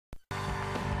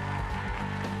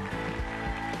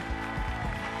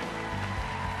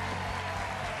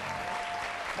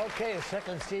Okay, the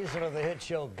second season of the hit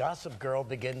show Gossip Girl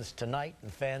begins tonight,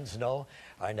 and fans know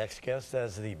our next guest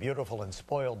as the beautiful and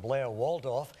spoiled Blair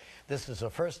Waldorf. This is her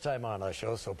first time on our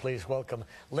show, so please welcome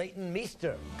Leighton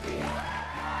Meester.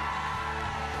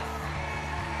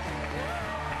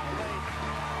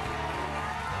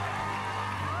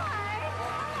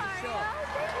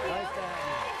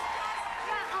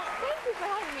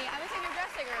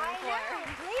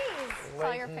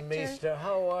 Leighton Meester,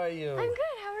 how are you? I'm good.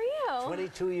 How are you?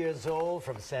 22 years old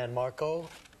from San Marco,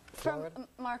 Florida? From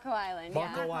Marco Island.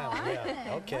 Marco Island,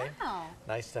 yeah. Okay. Wow.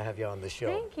 Nice to have you on the show.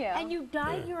 Thank you. And you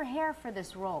dyed your hair for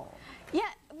this role. Yeah.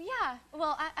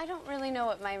 Well, I don't really know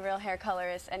what my real hair color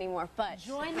is anymore, but...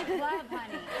 Join the club,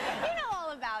 honey. You know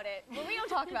all about it. Well, we don't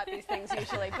talk about these things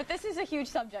usually, but this is a huge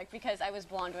subject because I was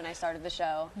blonde when I started the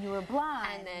show. You were blonde.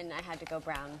 And then I had to go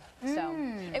brown. So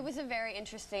it was a very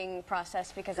interesting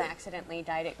process because I accidentally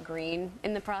dyed it green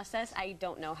in the process. I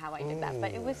don't know how I did that,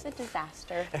 but it was a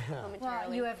disaster momentarily.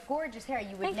 Well, you have gorgeous hair.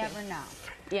 You would never know.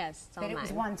 Yes, it's all that it was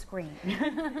mine. one screen.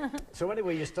 So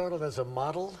anyway, you started as a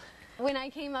model? When I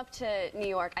came up to New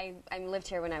York, I lived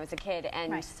here when I was a kid,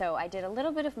 and so I did a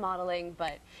little bit of modeling,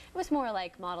 but it was more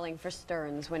like modeling for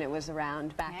Stearns when it was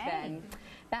around back then.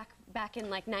 Back in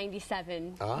like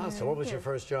 '97. Ah, so what was your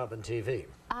first job in TV?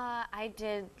 I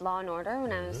did Law and Order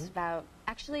when I was about...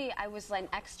 Actually, I was an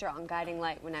extra on Guiding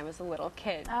Light when I was a little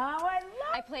kid. Oh, I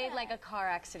love I played like a car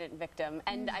accident victim,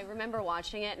 and I remember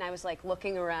watching it, and I was like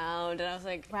looking around, and I was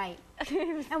like... Right.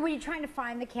 And were you trying to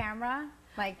find the camera?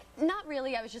 Like... Not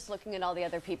really. I was just looking at all the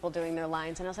other people doing their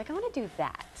lines, and I was like, I want to do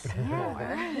that.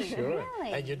 Yeah, right. Sure.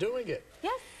 Really? And you're doing it.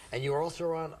 Yes. And you were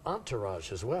also on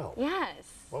Entourage as well. Yes.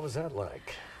 What was that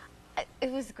like?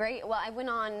 It was great. Well, I went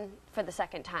on for the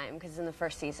second time because in the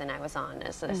first season I was on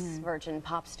as this virgin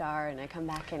pop star, and I come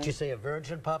back and... Did you say a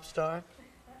virgin pop star?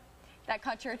 That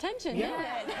caught your attention,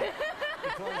 Yeah. didn't it?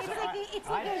 It's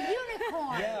like a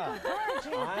unicorn. Yeah. A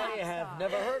virgin I have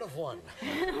never heard of one.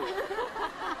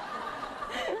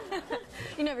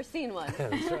 You've never seen one.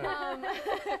 That's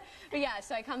right. But yeah,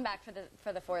 so I come back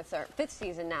for the fourth or fifth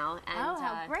season now, and Oh,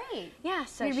 how great. yeah,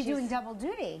 so You'll be she's- doing double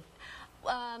duty.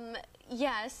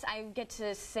 Yes, I get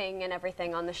to sing and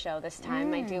everything on the show this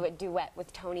time. I do a duet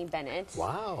with Tony Bennett.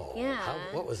 Wow. Yeah.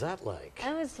 What was that like?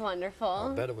 That was wonderful.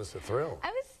 I bet it was a thrill. I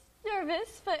was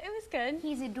nervous, but it was good.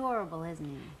 He's adorable, isn't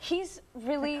he? He's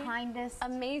really The kindest.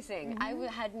 amazing. I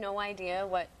had no idea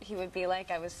what he would be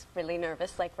like. I was really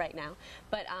nervous, like right now.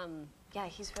 But yeah,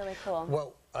 he's really cool.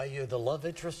 Well, are you the love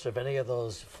interest of any of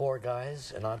those four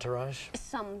guys in Entourage?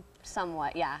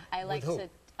 Somewhat, yeah. I like who? to.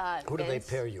 Who do they Vince.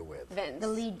 pair you with? Vince. The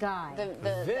lead guy. The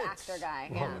Vince. actor guy,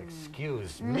 Oh, yeah.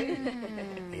 excuse me.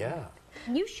 Yeah.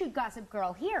 You shoot Gossip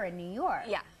Girl here in New York.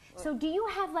 Yeah. So do you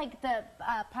have like the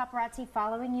paparazzi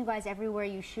following you guys everywhere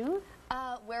you shoot?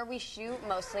 Where we shoot,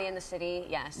 mostly in the city,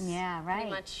 yes. Yeah, right. Pretty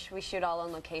much, we shoot all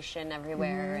on location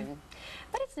everywhere,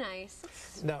 but it's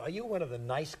nice. Now, are you one of the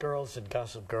nice girls in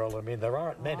Gossip Girl? I mean, there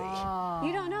aren't many.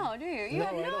 You don't know, do you? You No,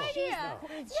 have I no don't. idea.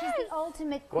 She's the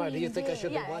ultimate queen Why, do you think I bee. should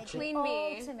be Yeah, watching? queen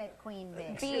bee. Ultimate queen bee.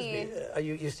 Excuse me,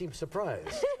 you seem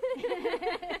surprised.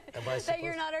 Am I That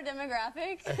you're supposed- not our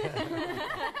demographic?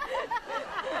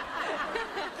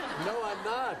 No, I'm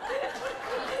not.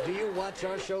 Do you watch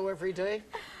our show every day?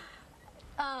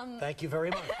 Thank you very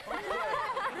much. Okay.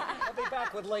 I'll be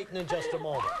back with Leighton in just a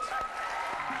moment.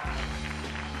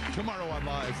 Tomorrow on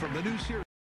Live from the new series.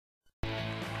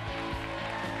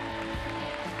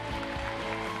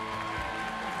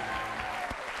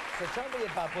 So tell me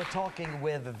about, we're talking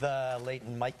with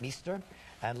Leighton Meester,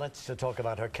 and let's talk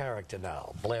about her character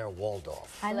now, Blair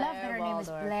Waldorf. I love that Blair her name is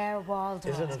Waldorf. Blair Waldorf.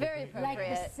 Isn't It's it? very Like the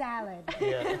appropriate. salad.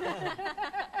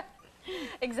 Yeah.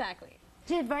 Exactly.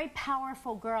 She's a very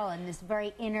powerful girl in this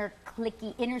very inner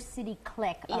city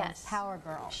clique of Yes. power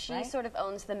girls. She right? sort of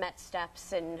owns the Met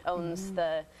Steps and owns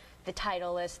the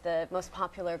title as the most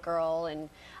popular girl, and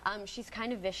she's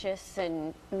kind of vicious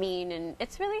and mean, and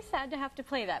it's really sad to have to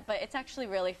play that, but it's actually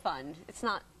really fun. It's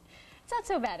not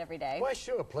so bad every day. Why,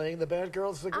 sure, playing the bad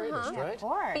girl's the greatest, Yeah, right? of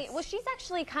course. Well, she's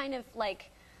actually kind of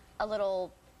like a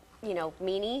little, you know,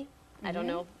 meanie. I don't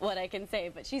know what I can say,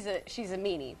 but she's a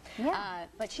meanie. Yeah.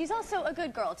 But she's also a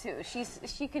good girl too.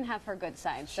 She can have her good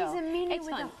side. She's so a meanie it's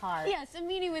with fun. a heart. Yes, a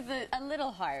meanie with a little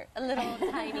heart, a little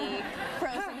tiny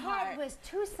frozen Her heart was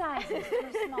 2 sizes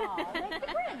too small. Like the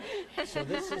Grinch. So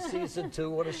this is season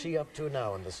 2. What is she up to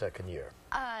now in the second year?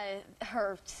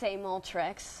 Her same old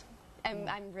tricks.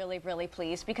 I'm really, really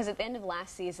pleased because at the end of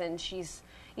last season, she's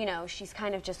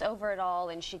kind of just over it all,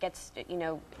 and she gets,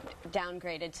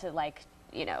 downgraded to like,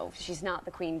 she's not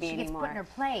the queen bee She gets anymore. put in her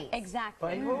place.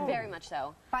 Exactly. By whom? Very much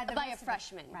so. By a rest of the-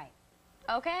 freshman. Right.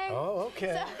 Okay? Oh,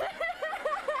 okay.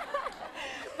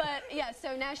 Yeah,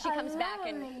 so now she comes back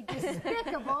and... Lovely,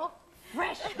 despicable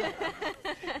freshman.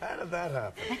 How did that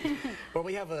happen? Well,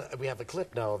 we have a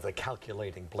clip now of the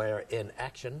calculating Blair in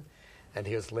action, and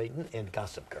here's Leighton in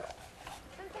Gossip Girl.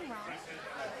 Something wrong?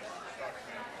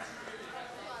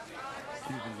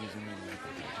 You've been using me like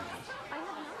a dangerous. I have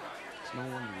not. It's no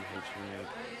wonder you hate your egg.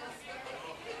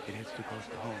 It hits too close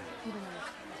to home. You don't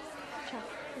understand. Chuck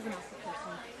is an awful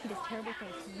person. He does terrible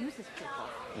things. He uses people.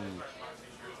 And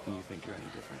you think you're any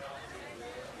different.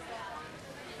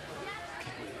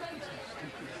 Can't believe you're so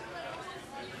stupid.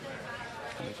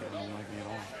 I bet you don't like me at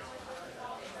all.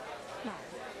 No.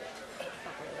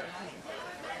 Not really. I mean,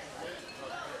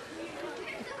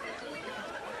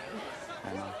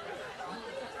 I know.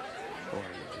 Or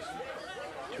you're just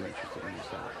too interested in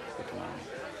yourself. Sticking around.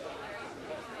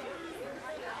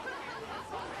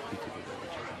 You two get over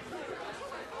each other.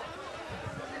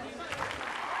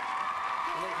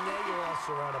 Now you're all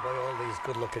surrounded by all these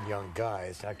good-looking young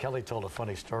guys. Kelly told a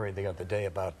funny story the other day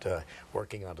about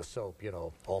working on a soap, you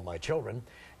know, All My Children,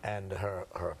 and her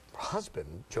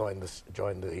husband joined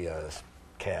the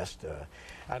cast,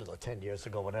 I don't know, 10 years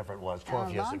ago, whatever it was,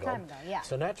 12 years ago. A long time ago, yeah.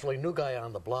 So naturally, new guy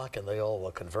on the block, and they all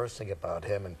were conversing about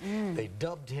him, and they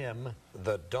dubbed him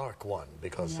the Dark One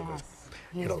because of his,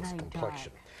 Yes, you know, he's his very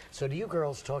complexion. dark. So do you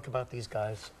girls talk about these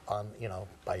guys on, you know,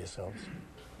 by yourselves?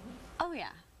 Oh, yeah.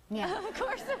 Yeah. Of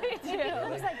course we do. It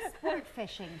looks like sport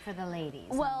fishing for the ladies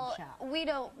Well, on the show.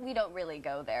 we don't really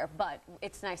go there, but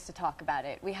it's nice to talk about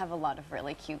it. We have a lot of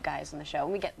really cute guys on the show,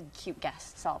 and we get cute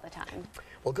guests all the time.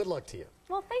 Well, good luck to you.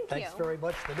 Well, thank you. Thanks very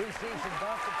much. The new season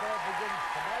Gossip Girl begins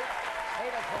tonight, 8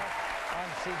 o'clock on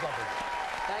CW.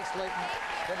 Thanks, Leighton.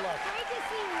 Good luck. Great to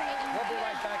see you, Leighton. We'll be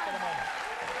right back in a moment.